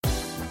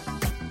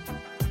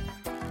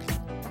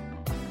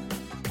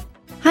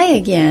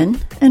again,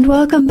 and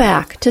welcome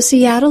back to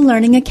Seattle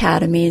Learning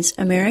Academy's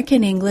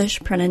American English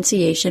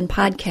Pronunciation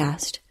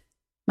Podcast.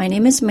 My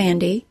name is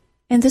Mandy,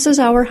 and this is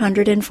our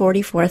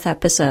 144th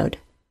episode.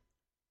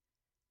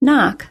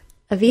 Nak,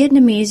 a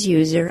Vietnamese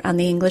user on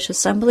the English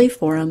Assembly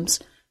forums,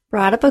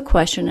 brought up a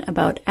question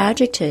about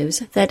adjectives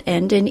that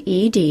end in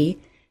ed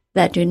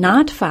that do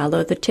not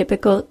follow the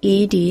typical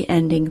ed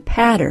ending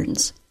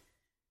patterns.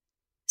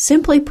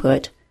 Simply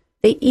put,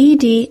 the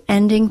ed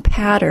ending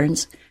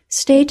patterns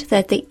state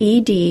that the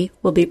ed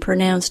will be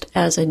pronounced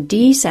as a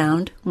D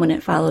sound when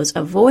it follows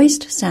a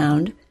voiced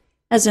sound,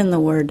 as in the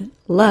word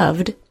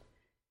loved,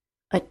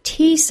 a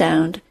T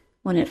sound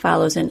when it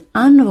follows an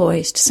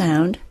unvoiced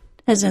sound,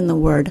 as in the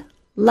word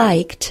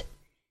liked,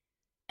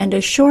 and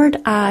a short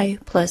I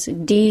plus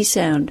D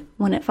sound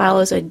when it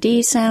follows a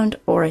D sound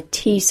or a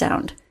T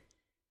sound,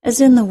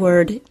 as in the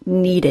word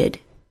needed.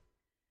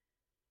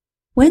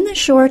 When the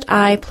short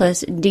I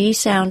plus D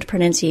sound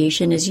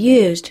pronunciation is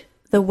used,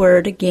 the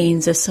word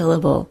gains a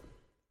syllable.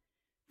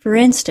 For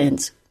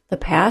instance, the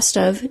past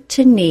of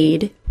to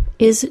need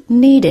is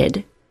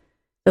needed.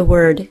 The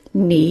word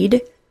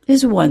need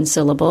is one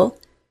syllable,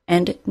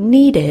 and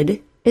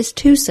needed is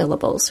two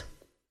syllables.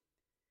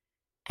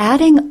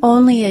 Adding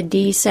only a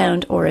D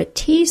sound or a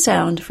T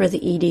sound for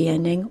the ed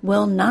ending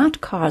will not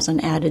cause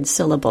an added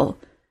syllable.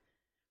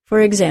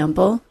 For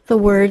example, the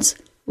words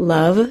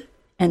love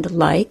and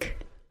like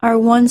are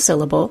one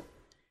syllable,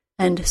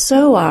 and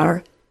so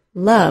are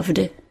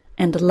loved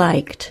and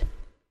liked.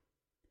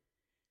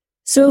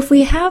 So if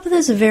we have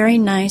this very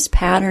nice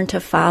pattern to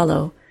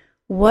follow,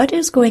 what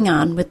is going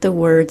on with the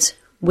words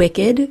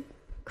wicked,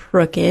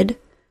 crooked,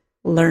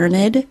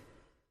 learned,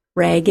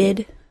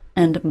 ragged,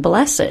 and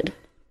blessed?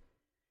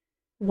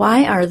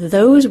 Why are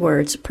those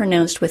words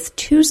pronounced with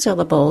two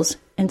syllables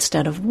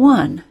instead of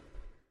one?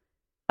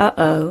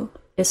 Uh-oh,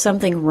 is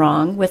something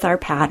wrong with our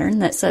pattern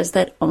that says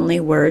that only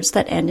words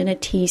that end in a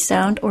T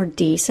sound or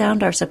D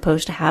sound are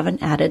supposed to have an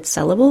added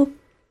syllable?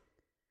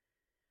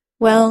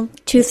 Well,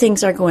 two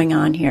things are going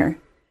on here.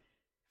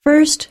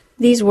 First,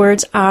 these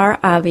words are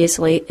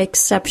obviously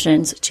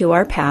exceptions to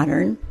our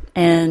pattern,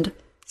 and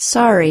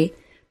sorry,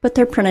 but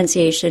their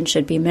pronunciation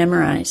should be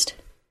memorized.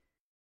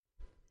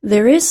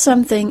 There is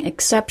something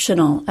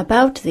exceptional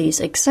about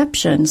these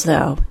exceptions,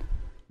 though.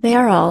 They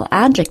are all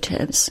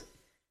adjectives.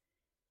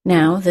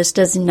 Now, this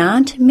does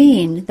not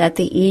mean that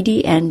the ed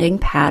ending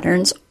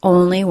patterns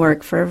only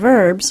work for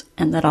verbs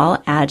and that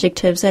all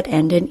adjectives that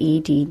end in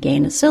ed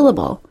gain a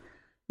syllable.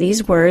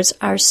 These words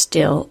are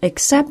still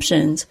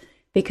exceptions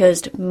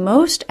because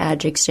most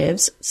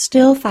adjectives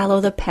still follow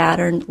the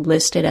pattern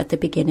listed at the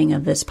beginning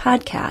of this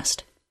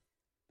podcast.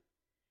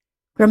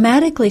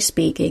 Grammatically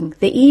speaking,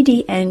 the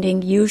ed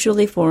ending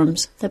usually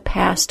forms the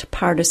past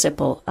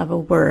participle of a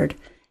word,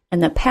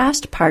 and the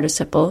past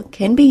participle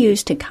can be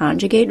used to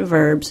conjugate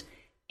verbs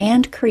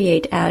and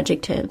create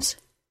adjectives.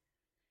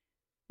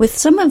 With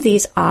some of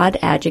these odd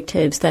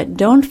adjectives that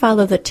don't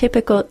follow the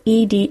typical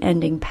ed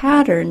ending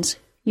patterns,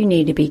 you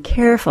need to be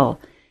careful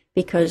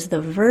because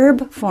the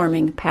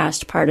verb-forming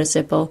past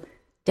participle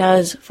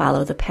does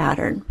follow the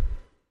pattern.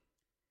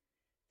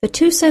 The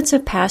two sets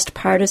of past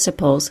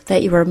participles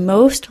that you are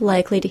most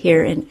likely to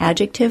hear in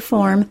adjective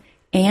form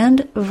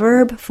and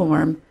verb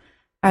form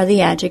are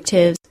the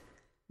adjectives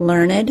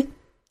learned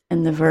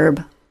and the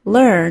verb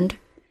learned,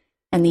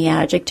 and the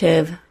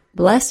adjective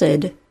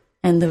blessed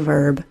and the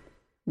verb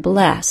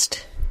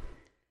blessed.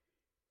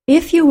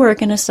 If you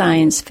work in a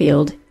science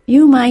field,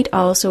 you might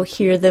also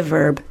hear the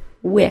verb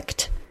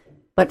wicked,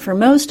 but for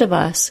most of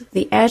us,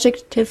 the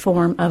adjective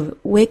form of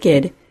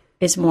wicked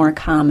is more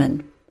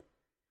common.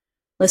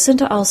 Listen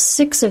to all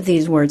 6 of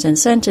these words and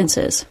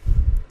sentences.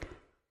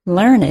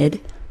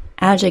 Learned,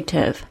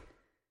 adjective.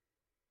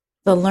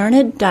 The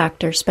learned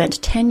doctor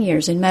spent 10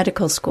 years in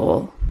medical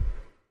school.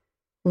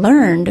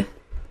 Learned,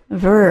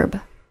 verb.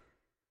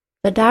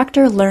 The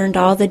doctor learned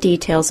all the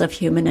details of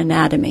human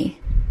anatomy.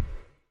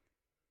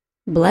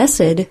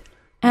 Blessed,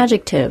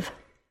 adjective.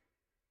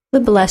 The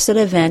blessed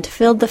event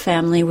filled the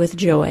family with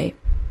joy.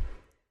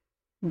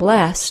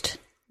 Blessed,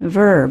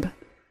 verb.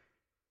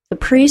 The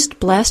priest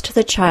blessed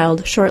the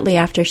child shortly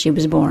after she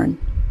was born.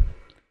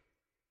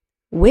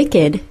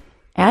 Wicked,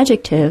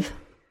 adjective.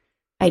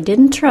 I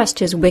didn't trust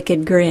his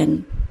wicked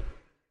grin.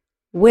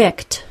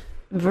 Wicked,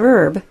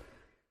 verb.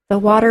 The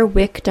water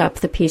wicked up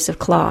the piece of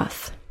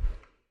cloth.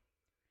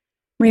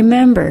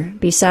 Remember,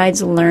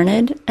 besides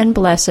learned and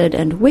blessed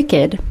and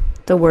wicked,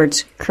 the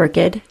words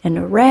crooked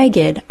and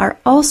ragged are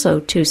also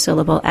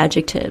two-syllable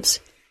adjectives.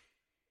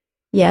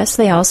 Yes,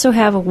 they also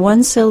have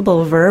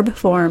one-syllable verb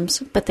forms,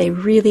 but they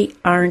really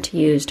aren't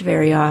used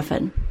very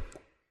often.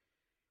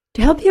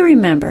 To help you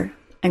remember,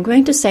 I'm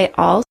going to say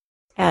all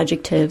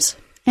adjectives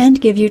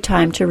and give you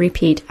time to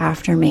repeat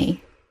after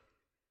me.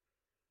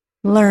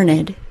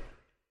 Learned,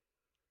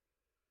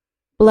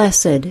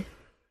 blessed,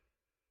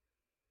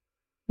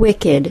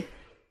 wicked,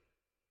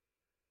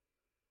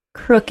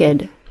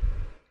 crooked,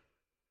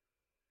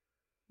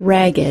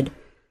 ragged.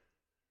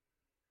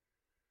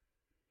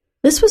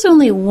 This was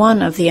only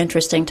one of the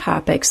interesting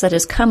topics that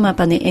has come up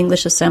on the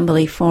English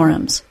Assembly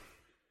forums.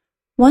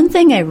 One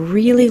thing I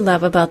really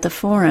love about the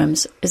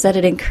forums is that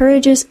it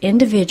encourages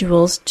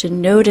individuals to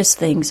notice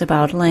things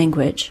about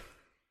language.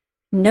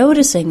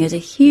 Noticing is a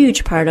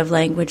huge part of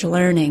language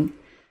learning,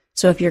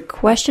 so if you're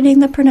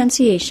questioning the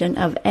pronunciation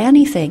of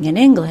anything in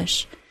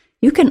English,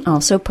 you can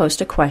also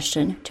post a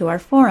question to our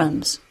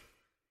forums.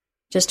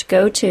 Just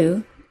go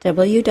to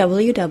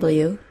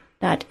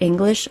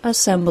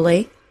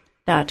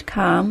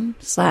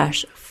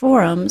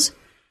www.englishassembly.com/forums,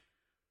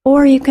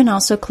 or you can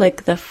also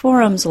click the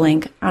forums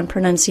link on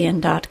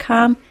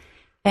pronuncian.com,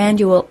 and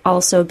you will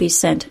also be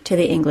sent to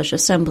the English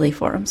Assembly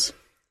forums.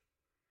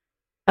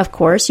 Of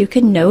course, you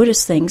can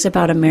notice things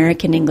about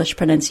American English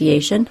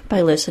pronunciation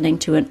by listening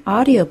to an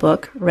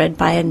audiobook read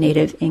by a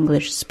native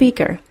English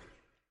speaker.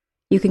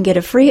 You can get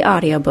a free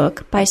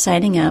audiobook by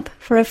signing up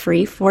for a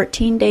free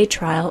 14-day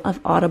trial of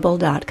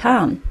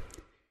audible.com.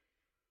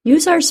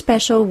 Use our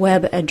special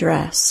web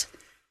address,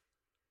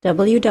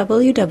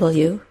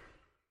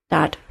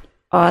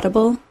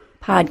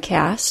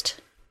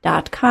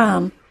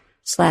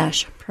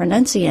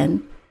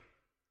 www.audiblepodcast.com/pronuncian,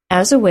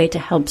 as a way to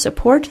help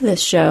support this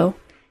show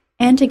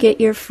and to get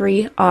your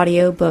free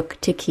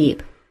audiobook to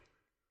keep.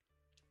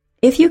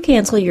 If you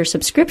cancel your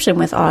subscription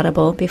with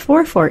Audible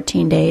before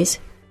 14 days,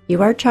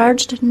 you are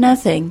charged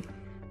nothing,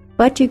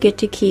 but you get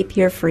to keep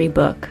your free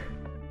book.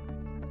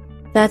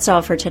 That's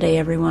all for today,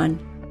 everyone.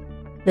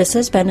 This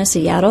has been a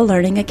Seattle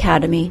Learning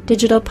Academy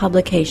digital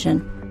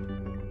publication.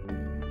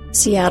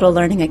 Seattle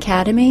Learning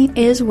Academy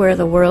is where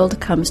the world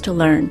comes to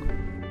learn.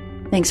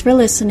 Thanks for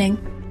listening.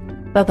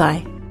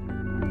 Bye-bye.